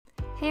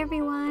Hey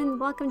everyone,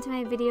 welcome to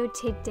my video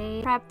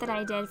today. Prep that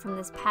I did from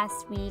this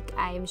past week.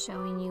 I am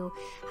showing you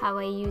how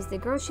I use the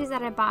groceries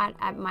that I bought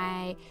at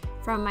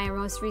from my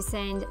most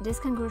recent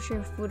discount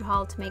grocery food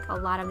haul to make a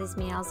lot of these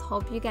meals.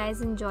 Hope you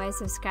guys enjoy.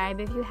 Subscribe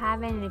if you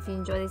haven't, and if you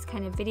enjoy these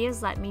kind of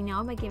videos, let me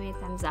know by giving me a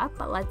thumbs up.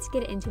 But let's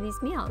get into these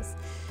meals.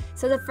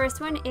 So the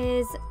first one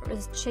is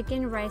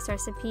chicken rice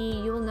recipe.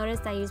 You will notice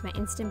that I use my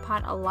Instant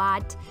Pot a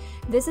lot.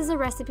 This is a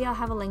recipe, I'll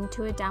have a link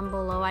to it down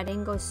below. I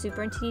didn't go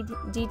super into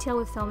detail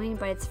with filming,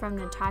 but it's from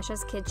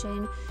Natasha's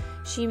Kitchen.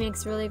 She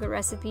makes really good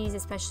recipes,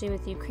 especially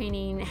with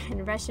Ukrainian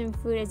and Russian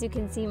food. As you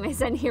can see, my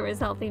son here was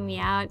helping me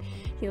out.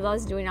 He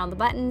loves doing all the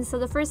buttons. So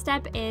the first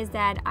step is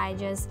that I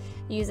just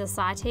use a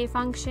saute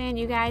function.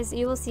 You guys,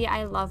 you will see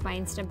I love my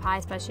Instant Pot,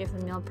 especially for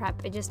meal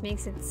prep. It just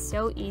makes it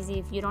so easy.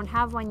 If you don't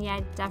have one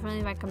yet,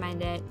 definitely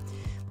recommend it.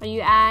 But you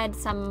add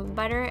some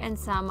butter and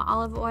some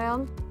olive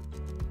oil,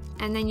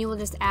 and then you will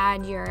just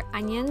add your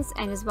onions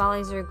and as well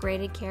as your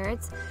grated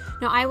carrots.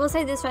 Now I will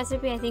say this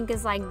recipe I think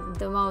is like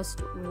the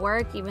most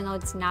work, even though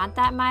it's not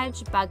that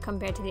much but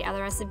compared to the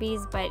other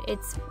recipes, but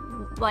it's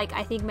like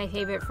I think my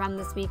favorite from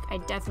this week. I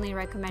definitely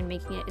recommend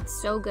making it. It's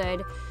so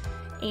good.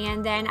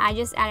 And then I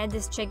just added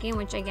this chicken,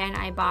 which again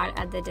I bought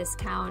at the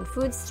discount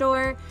food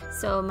store,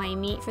 so my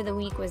meat for the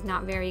week was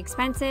not very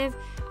expensive.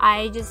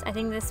 I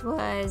think this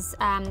was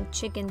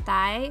chicken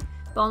thigh,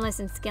 boneless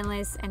and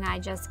skinless, and I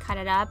just cut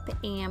it up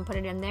and put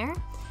it in there.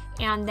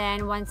 And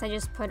then once I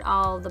just put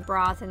all the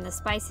broth and the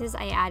spices,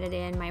 I added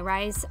in my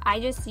rice. I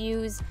just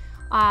use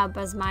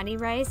basmati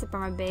rice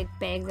from a big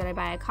bag that I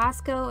buy at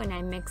Costco, and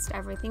I mixed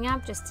everything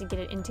up just to get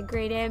it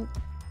integrated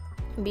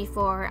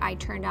before I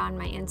turned on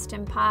my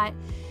Instant Pot.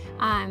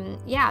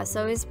 Yeah,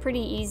 so it's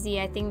pretty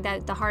easy. I think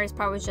that the hardest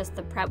part was just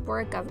the prep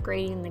work of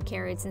grating the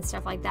carrots and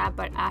stuff like that,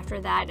 but after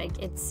that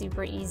it's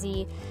super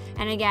easy.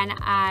 And again,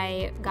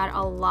 I got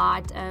a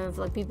lot of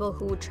like people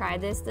who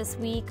tried this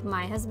week.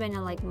 My husband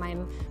and like my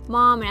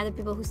mom and other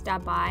people who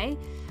stopped by,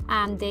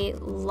 they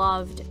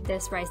loved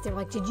this rice. They were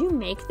like, did you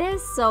make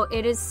this? So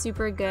it is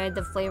super good.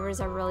 The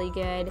flavors are really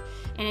good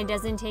and it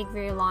doesn't take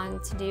very long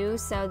to do.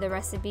 So the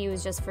recipe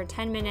was just for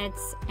 10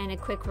 minutes and a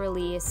quick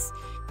release,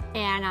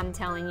 and I'm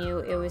telling you,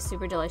 it was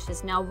super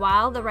delicious. Now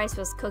while the rice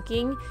was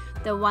cooking,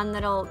 the one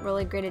little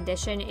really great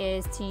addition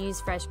is to use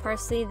fresh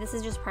parsley. This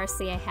is just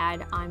parsley I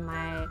had on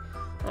my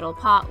little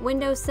pot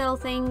windowsill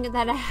thing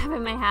that I have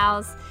in my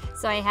house.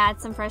 So I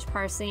had some fresh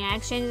parsley. I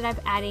actually ended up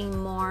adding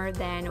more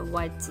than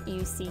what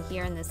you see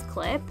here in this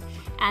clip.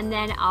 And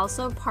then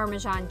also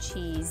Parmesan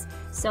cheese.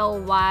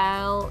 So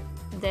while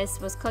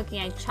this was cooking,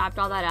 I chopped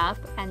all that up,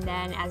 and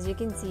then as you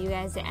can see, you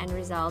guys, the end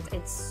result,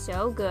 it's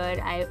so good.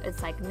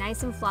 It's like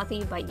nice and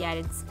fluffy, but yet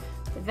it's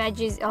the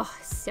veggies, oh,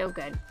 so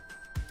good.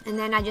 And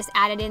then I just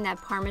added in that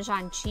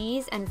Parmesan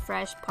cheese and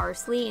fresh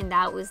parsley, and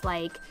that was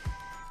like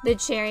the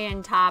cherry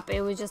on top.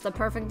 It was just the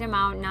perfect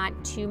amount, not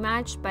too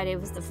much, but it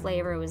was the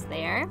flavor was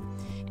there.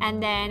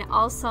 And then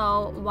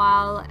also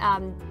while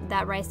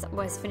that rice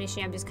was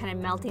finishing up, just kind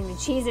of melting the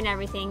cheese and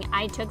everything,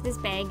 I took this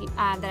bag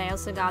that I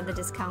also got at the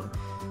discount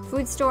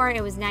food store.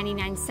 It was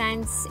 99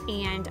 cents,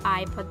 and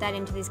I put that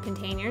into these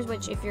containers,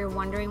 which if you're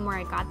wondering where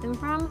I got them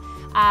from,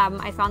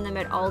 I found them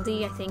at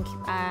Aldi, I think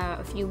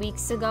a few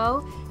weeks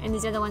ago, and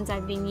these are the ones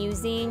I've been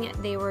using.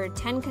 They were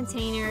 10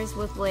 containers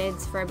with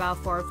lids for about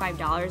 $4 or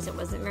 $5. It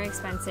wasn't very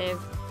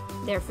expensive.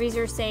 They're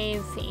freezer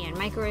safe and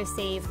microwave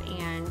safe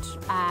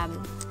and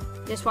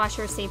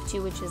dishwasher safe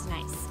too, which is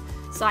nice.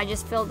 So I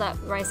just filled the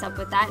rice up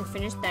with that and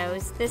finished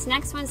those. This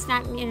next one's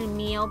not in a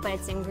meal, but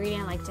it's an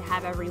ingredient I like to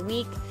have every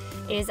week.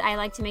 I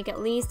like to make at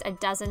least a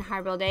dozen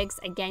hard-boiled eggs.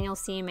 Again, you'll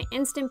see in my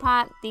Instant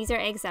Pot. These are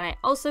eggs that I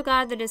also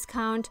got at the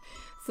discount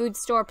food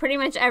store. Pretty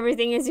much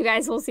everything, as you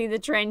guys will see the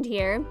trend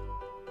here.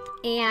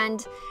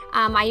 And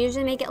I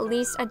usually make at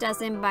least a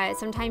dozen, but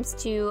sometimes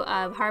two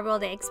of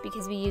hard-boiled eggs,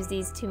 because we use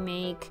these to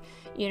make,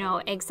 you know,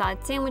 egg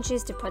salad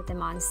sandwiches, to put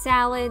them on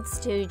salads,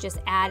 to just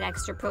add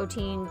extra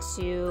protein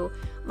to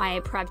my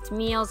prepped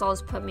meals. I'll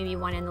just put maybe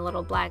one in the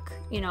little black,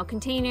 you know,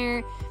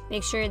 container,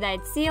 make sure that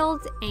it's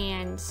sealed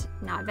and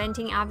not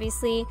venting,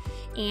 obviously.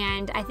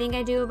 And I think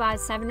I do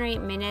about 7 or 8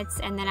 minutes,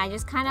 and then I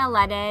just kind of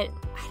let it,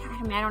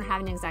 I mean, I don't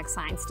have an exact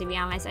science, to be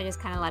honest. I just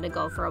kind of let it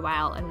go for a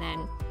while, and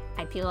then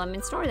I peel them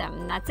and store them,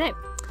 and that's it.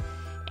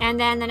 And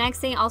then the next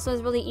thing also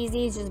is really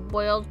easy, is just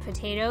boiled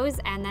potatoes,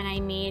 and then I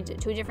made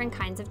 2 different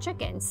kinds of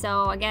chicken.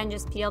 So again,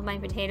 just peeled my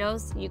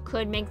potatoes. You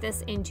could make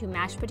this into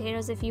mashed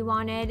potatoes if you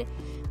wanted,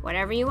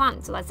 whatever you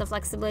want. So that's the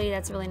flexibility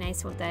that's really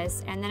nice with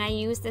this. And then I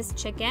use this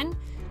chicken,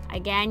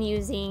 again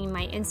using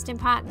my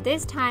Instant Pot.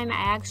 This time I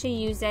actually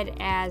use it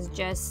as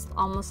just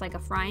almost like a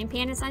frying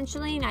pan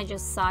essentially, and I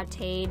just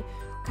sauteed,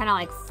 kind of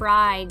like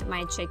fried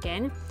my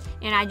chicken.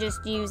 And I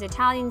just use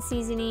Italian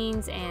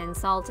seasonings and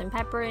salt and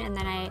pepper, and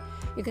then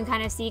you can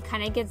kind of see,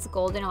 kind of gets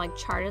golden or like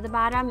charred at the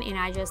bottom, and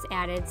I just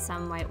added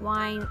some white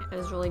wine. It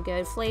was really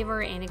good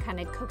flavor, and it kind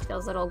of cooked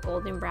those little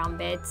golden brown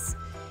bits.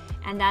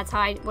 And that's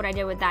what I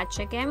did with that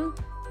chicken.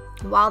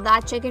 while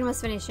that chicken was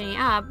finishing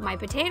up, my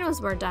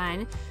potatoes were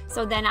done.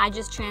 So then I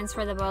just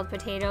transfer the boiled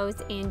potatoes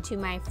into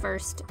my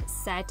first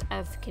set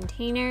of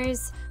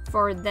containers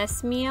for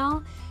this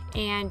meal.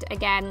 And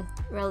again,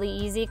 really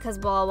easy, because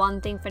while one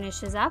thing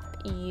finishes up,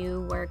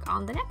 you work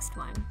on the next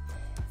one.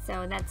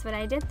 So that's what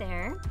I did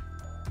there.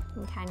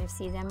 You can kind of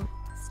see them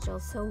still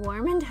so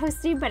warm and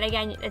toasty, but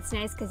again, it's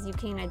nice because you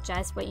can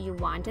adjust what you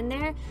want in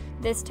there.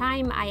 This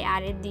time I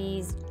added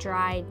these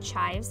dried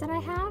chives that I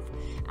have,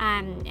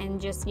 and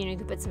just, you know, you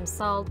can put some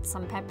salt,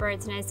 some pepper.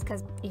 It's nice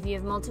because if you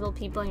have multiple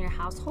people in your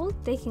household,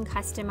 they can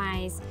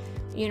customize,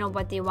 you know,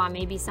 what they want.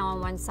 Maybe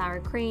someone wants sour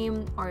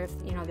cream, or if,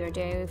 you know, they're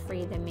dairy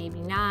free, then maybe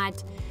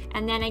not.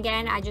 And then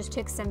again, I just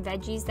took some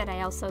veggies that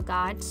I also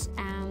got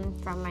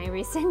from my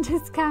recent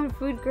discount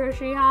food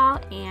grocery haul,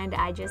 and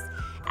I just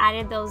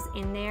added those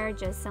in there,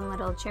 just some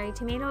little cherry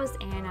tomatoes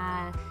and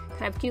a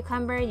cut up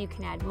cucumber. You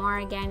can add more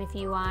again if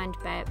you want,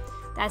 but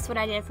that's what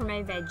I did for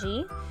my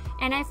veggie.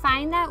 And I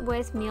find that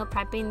with meal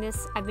prepping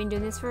this, I've been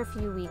doing this for a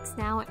few weeks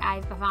now,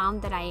 I've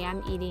found that I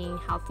am eating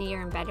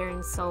healthier and better,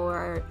 and so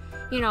are,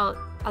 you know,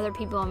 other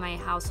people in my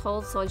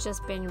household. So it's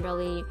just been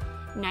really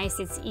nice.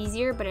 It's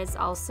easier, but it's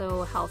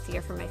also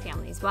healthier for my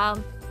family as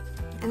well.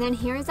 And then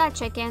here's that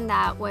chicken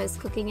that was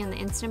cooking in the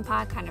Instant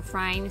Pot, kind of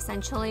frying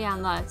essentially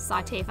on the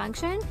saute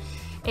function.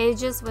 It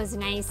just was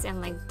nice and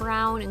like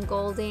brown and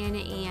golden,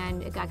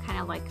 and it got kind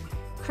of like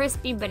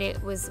crispy, but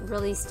it was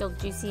really still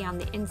juicy on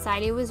the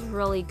inside. It was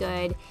really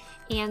good.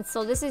 And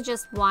so this is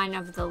just one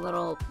of the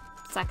little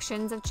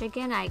sections of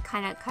chicken. I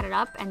kind of cut it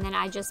up, and then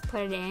I just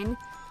put it in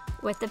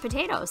with the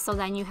potatoes. So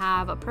then you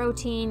have a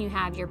protein, you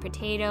have your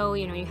potato,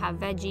 you know, you have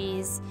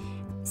veggies,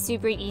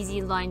 super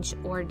easy lunch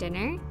or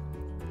dinner.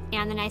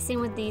 And the nice thing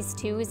with these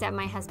two is that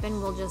my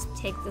husband will just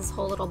take this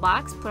whole little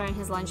box, put it in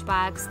his lunch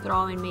box,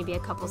 throw in maybe a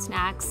couple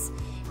snacks,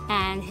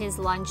 and his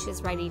lunch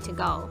is ready to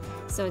go.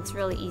 So it's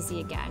really easy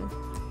again.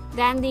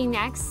 Then the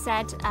next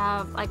set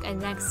of, like a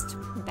next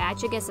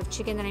batch, I guess, of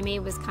chicken that I made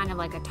was kind of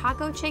like a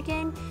taco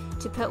chicken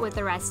to put with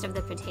the rest of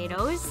the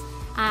potatoes.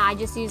 I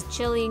just used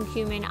chili and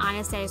cumin.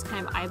 Honestly, I just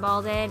kind of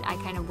eyeballed it. I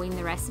kind of winged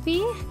the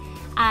recipe.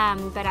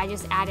 But I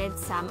just added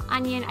some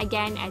onion.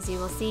 Again, as you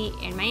will see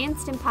in my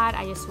Instant Pot,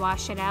 I just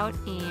wash it out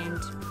and,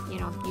 you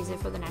know, use it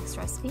for the next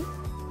recipe.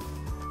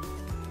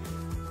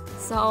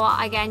 So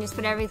again, just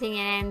put everything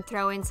in,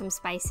 throw in some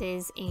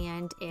spices,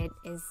 and it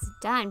is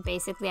done.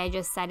 Basically, I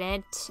just set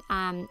it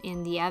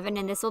in the oven,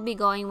 and this will be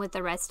going with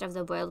the rest of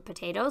the boiled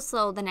potatoes.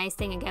 So the nice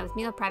thing again with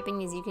meal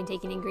prepping is you can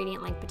take an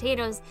ingredient like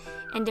potatoes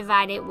and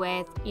divide it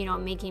with, you know,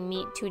 making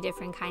meat, 2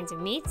 different kinds of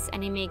meats,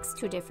 and it makes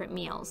 2 different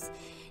meals.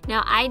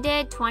 Now I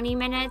did 20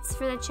 minutes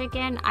for the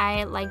chicken.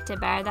 I liked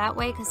it better that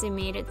way because it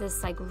made it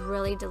this like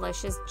really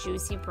delicious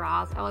juicy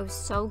broth. Oh, it was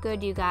so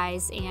good, you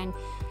guys. And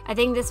I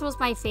think this was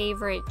my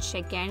favorite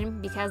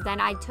chicken because then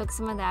I took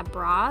some of that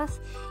broth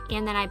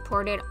and then I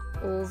poured it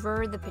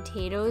over the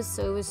potatoes.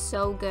 So it was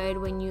so good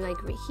when you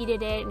like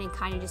reheated it, and it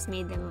kind of just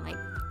made them like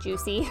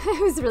juicy.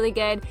 It was really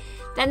good.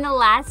 Then the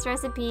last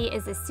recipe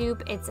is a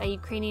soup. It's a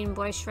Ukrainian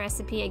borscht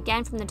recipe,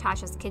 again from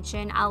Natasha's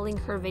Kitchen. I'll link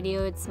her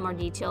video. It's more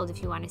detailed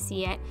if you want to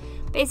see it.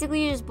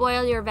 Basically, you just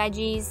boil your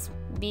veggies,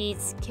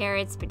 beets,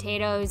 carrots,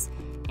 potatoes,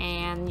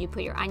 and you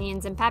put your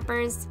onions and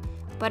peppers,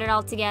 put it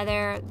all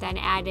together, then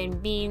add in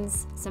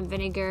beans, some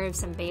vinegar,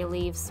 some bay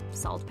leaves,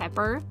 salt,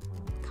 pepper.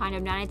 Kind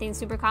of not anything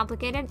super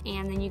complicated,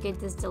 and then you get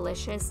this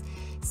delicious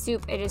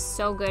soup. It is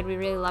so good. We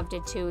really loved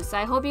it too. So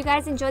I hope you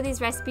guys enjoyed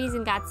these recipes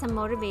and got some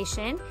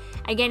motivation.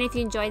 Again, if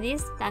you enjoyed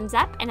these, thumbs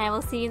up, and I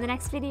will see you in the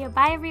next video.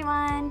 Bye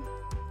everyone.